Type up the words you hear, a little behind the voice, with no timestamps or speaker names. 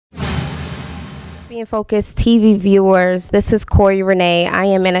Being Focused TV viewers, this is Korrie Reneé. I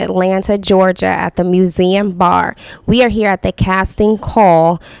am in Atlanta, Georgia at the Museum Bar. We are here at the casting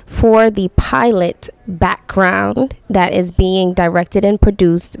call for the pilot Background that is being directed and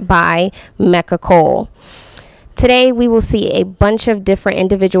produced by Meca Cole. Today we will see a bunch of different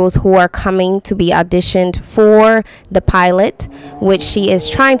individuals who are coming to be auditioned for the pilot, which she is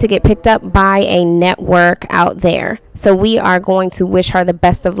trying to get picked up by a network out there. So we are going to wish her the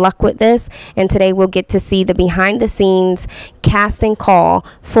best of luck with this, and today we'll get to see the behind the scenes casting call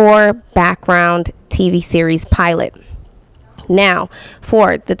for Background TV series pilot. Now,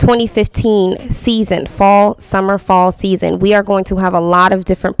 for the 2015 season, fall season, we are going to have a lot of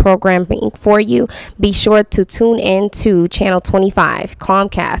different programming for you. Be sure to tune in to Channel 25,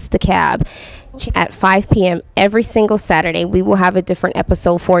 Comcast, The Cab, at 5 p.m. every single Saturday. We will have a different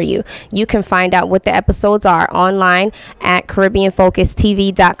episode for you. You can find out what the episodes are online at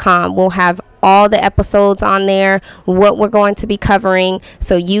CaribbeanFocusTV.com. We'll have all the episodes on there, what we're going to be covering,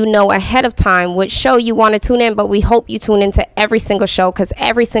 so you know ahead of time which show you want to tune in. But we hope you tune into every single show, because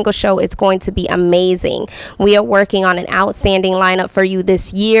every single show is going to be amazing. We are working on an outstanding lineup for you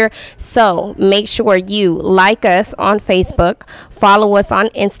this year, so make sure you like us on Facebook, follow us on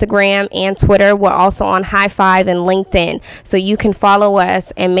Instagram and Twitter. We're also on High Five and LinkedIn, so you can follow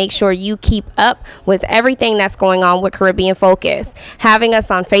us and make sure you keep up with everything that's going on with Caribbean Focus. Having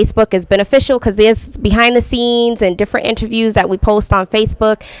us on Facebook is beneficial because there's behind the scenes and different interviews that we post on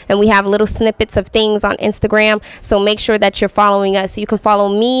Facebook, and we have little snippets of things on Instagram. So make sure that you're following us. You can follow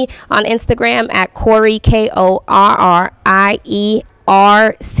me on Instagram at Korrie,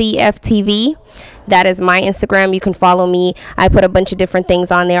 KORRIERCFTV. That is my Instagram. You can follow me. I put a bunch of different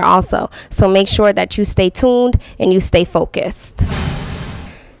things on there also. So make sure that you stay tuned and you stay focused.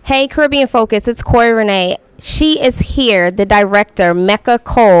 Hey, Caribbean Focus, it's Korrie Reneé. She is here. The director, Meca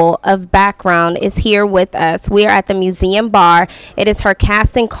Cole of Background, is here with us. We are at the Museum Bar. It is her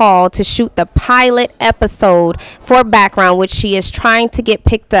casting call to shoot the pilot episode for Background, which she is trying to get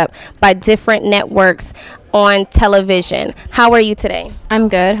picked up by different networks on television. How are you today? I'm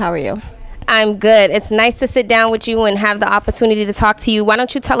good. How are you? I'm good. It's nice to sit down with you and have the opportunity to talk to you. Why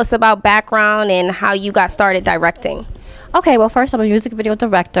don't you tell us about Background and how you got started directing? Okay, well, first, I'm a music video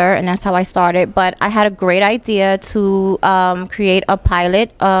director, and that's how I started. But I had a great idea to create a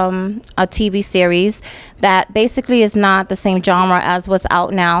pilot, a TV series that basically is not the same genre as what's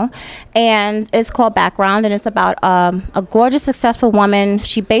out now. And it's called Background, and it's about a gorgeous, successful woman.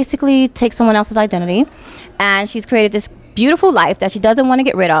 She basically takes someone else's identity, and she's created this beautiful life that she doesn't want to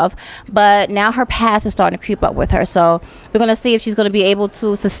get rid of, but now her past is starting to creep up with her. So we're going to see if she's going to be able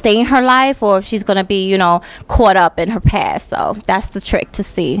to sustain her life, or if she's going to be, you know, caught up in her past. So that's the trick, to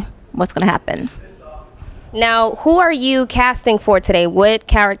see what's going to happen. Now, who are you casting for today? What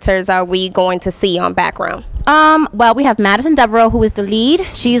characters are we going to see on Background? Well, we have Madison Devereaux, who is the lead.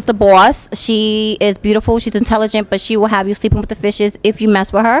 She's the boss. She is beautiful. She's intelligent, but she will have you sleeping with the fishes if you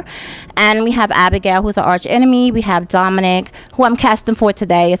mess with her. And we have Abigail, who's our arch enemy. We have Dominic, who I'm casting for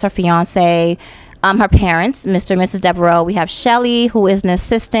today. It's her fiance. Her parents, Mr. and Mrs. Devereaux. We have Shelly, who is an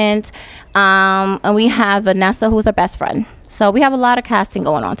assistant. And we have Vanessa, who's our best friend. So we have a lot of casting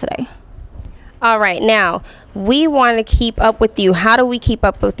going on today. All right, now we want to keep up with you. How do we keep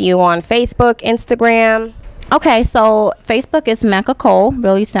up with you on Facebook, Instagram? Okay, so Facebook is Meca Cole,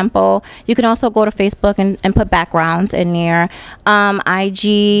 really simple. You can also go to Facebook and put Backgrounds in there.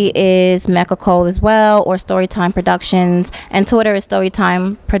 IG is Meca Cole as well, or Storytime Productions, and Twitter is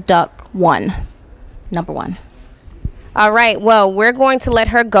Storytime Product1, number 1. All right, well, we're going to let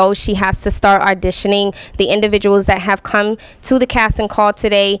her go. She has to start auditioning the individuals that have come to the casting call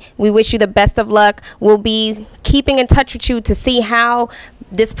today. We wish you the best of luck. We'll be keeping in touch with you to see how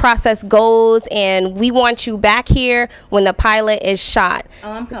this process goes, and we want you back here when the pilot is shot.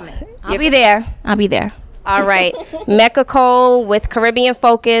 Oh, I'm coming. I'll be there. I'll be there. All right. Meca Cole with Caribbean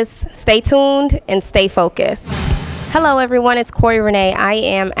Focus. Stay tuned and stay focused. Hello, everyone. It's Korrie Reneé. I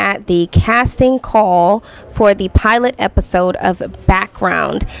am at the casting call for the pilot episode of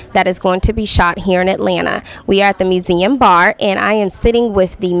Background that is going to be shot here in Atlanta. We are at the Museum Bar, and I am sitting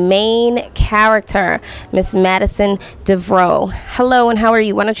with the main character, Miss Madison Devereaux. Hello, and how are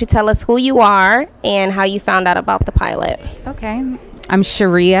you? Why don't you tell us who you are and how you found out about the pilot? Okay. I'm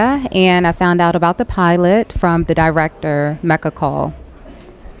Sharia, and I found out about the pilot from the director, Meca Cole.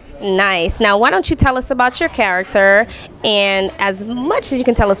 Nice. Now, why don't you tell us about your character, and as much as you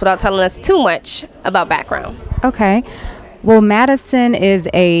can tell us without telling us too much about Background? Okay. Well, Madison is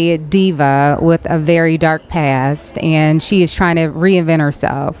a diva with a very dark past, and she is trying to reinvent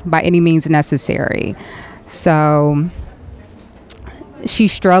herself by any means necessary. So she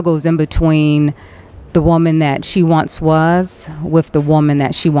struggles in between the woman that she once was with the woman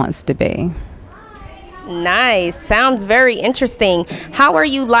that she wants to be. Nice. Sounds very interesting. How are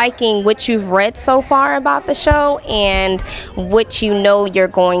you liking what you've read so far about the show and what you know you're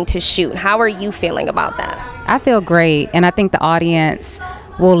going to shoot? How are you feeling about that? I feel great, and I think the audience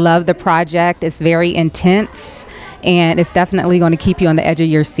will love the project. It's very intense, and it's definitely going to keep you on the edge of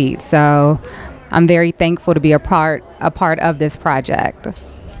your seat. So I'm very thankful to be a part of this project.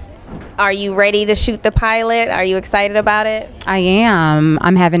 Are you ready to shoot the pilot? Are you excited about it? I am.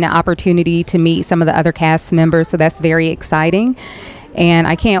 I'm having the opportunity to meet some of the other cast members, so that's very exciting. And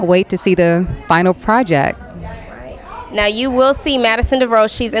I can't wait to see the final project. Now you will see Madison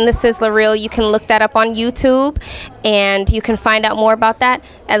DeVos. She's in the Sizzler Reel. You can look that up on YouTube and you can find out more about that.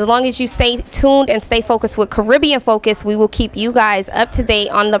 As long as you stay tuned and stay focused with Caribbean Focus, we will keep you guys up to date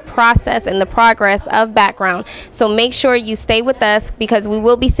on the process and the progress of Background. So make sure you stay with us because we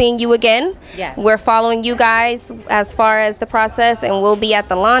will be seeing you again. Yes. We're following you guys as far as the process, and we'll be at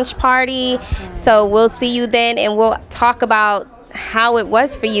the launch party. So we'll see you then, and we'll talk about how it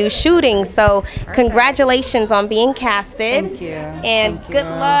was for you shooting. So congratulations on being casted. Thank you. And Thank good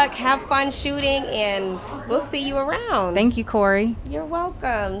you. luck. Have fun shooting, and we'll see you around. Thank you, Korrie. You're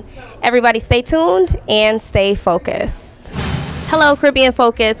welcome. Everybody stay tuned and stay focused. Hello, Caribbean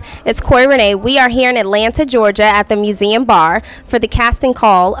Focus. It's Korrie Reneé. We are here in Atlanta, Georgia at the Museum Bar for the casting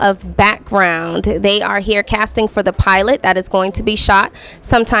call of Background. They are here casting for the pilot that is going to be shot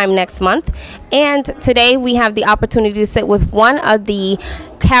sometime next month. And today we have the opportunity to sit with one of the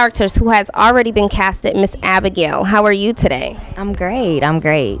characters who has already been casted, Miss Abigail. How are you today? I'm great.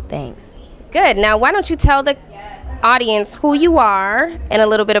 Thanks. Good. Now, why don't you tell the audience who you are and a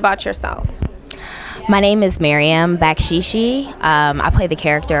little bit about yourself? My name is Miriam Bakshishi. I play the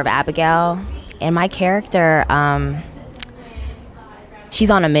character of Abigail. And my character, she's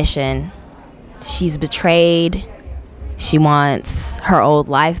on a mission. She's betrayed. She wants her old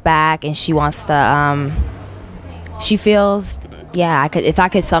life back, and she wants to, she feels, yeah, if I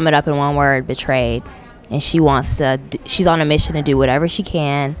could sum it up in one word, betrayed. And she wants to, she's on a mission to do whatever she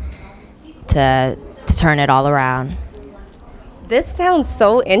can to turn it all around. This sounds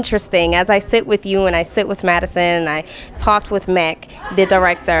so interesting. As I sit with you and I sit with Madison and I talked with Mec, the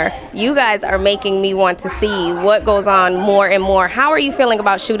director, you guys are making me want to see what goes on more and more. How are you feeling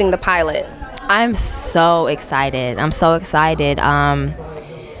about shooting the pilot? I'm so excited. There's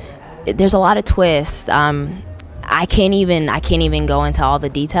a lot of twists. I can't even go into all the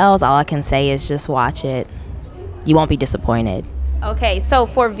details. All I can say is just watch it. You won't be disappointed. Okay, so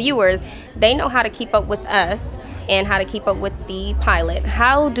for viewers, they know how to keep up with us and how to keep up with the pilot.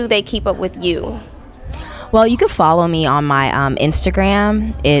 How do they keep up with you? Well, you can follow me on my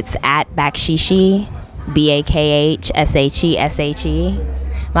Instagram. It's at Bakshishi,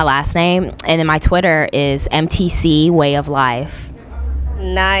 BAKHSHESHE, my last name. And then my Twitter is MTC Way of Life.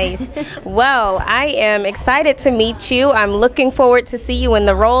 Nice. Well, I am excited to meet you. I'm looking forward to see you in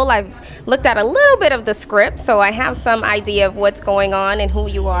the role. I've looked at a little bit of the script, so I have some idea of what's going on and who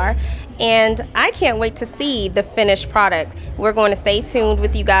you are. And I can't wait to see the finished product. We're going to stay tuned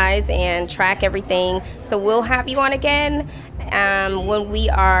with you guys and track everything. So we'll have you on again when we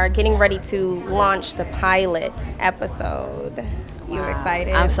are getting ready to launch the pilot episode. You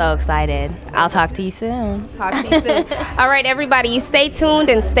excited? I'm so excited. I'll talk to you soon. Talk to you soon. All right, everybody, you stay tuned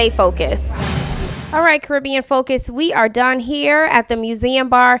and stay focused. All right, Caribbean Focus, we are done here at the Museum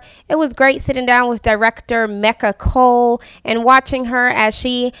Bar. It was great sitting down with director Meca Cole and watching her as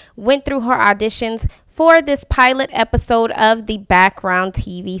she went through her auditions for this pilot episode of the Background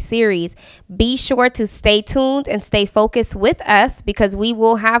TV series. Be sure to stay tuned and stay focused with us because we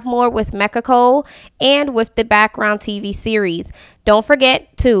will have more with Meca Cole and with the Background TV series. Don't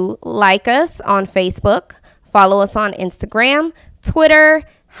forget to like us on Facebook, follow us on Instagram, Twitter,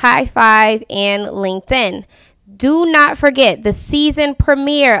 High Five, and LinkedIn. Do not forget the season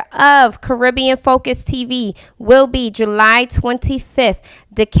premiere of Caribbean Focus TV will be July 25th,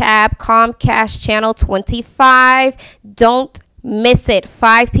 DeKalb Comcast Channel 25. Don't miss it.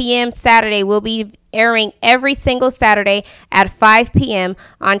 5 p.m. Saturday. We'll be airing every single Saturday at 5 p.m.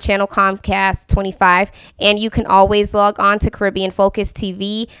 on Channel Comcast 25. And you can always log on to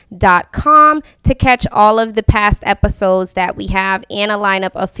CaribbeanFocusTV.com to catch all of the past episodes that we have and a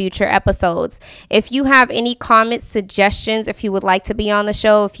lineup of future episodes. If you have any comments, suggestions, if you would like to be on the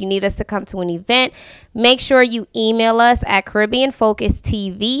show, if you need us to come to an event, make sure you email us at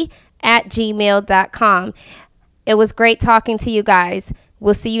CaribbeanFocusTV@gmail.com. It was great talking to you guys.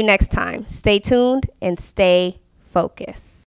 We'll see you next time. Stay tuned and stay focused.